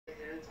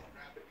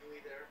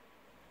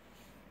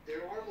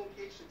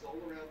all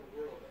around the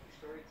world that we're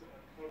starting to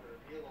uncover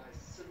and realize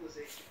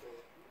civilization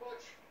goes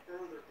much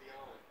further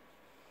beyond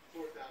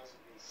 4000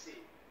 BC,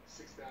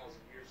 6000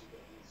 years ago,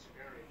 the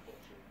Sumerian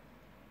culture.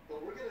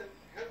 But we're going to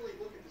heavily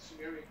look at the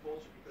Sumerian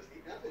culture because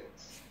the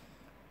evidence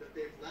that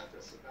they've left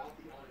us about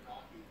the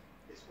Anunnaki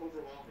is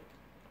overwhelming.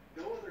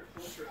 No other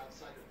culture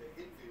outside of the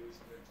Hindus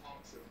and their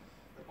talks of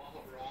the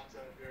Mahabharata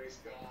and various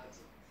gods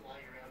and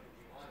flying around in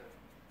Vimana.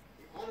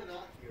 The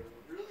Anunnaki are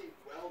really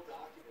well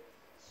documented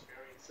in the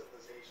Sumerian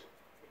civilization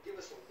and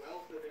give us a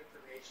wealth of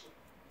information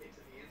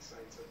into the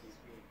insights of these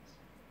beings.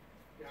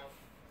 Now,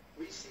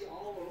 we see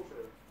all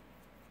over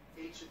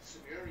ancient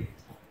Sumerian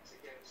times,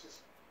 again, it's just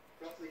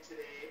roughly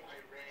today,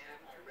 Iran,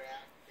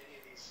 Iraq, many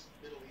of these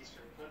Middle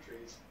Eastern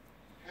countries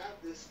have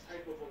this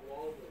type of a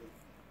wall relief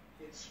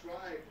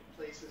inscribed in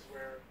places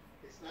where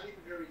it's not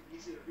even very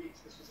easy to reach.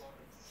 This was on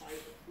the side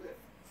of a cliff,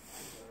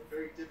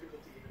 very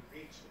difficult to even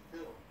reach to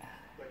film.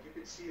 But you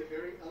could see a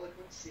very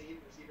eloquent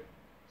scene. There's even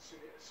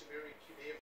Sumerian cuneiform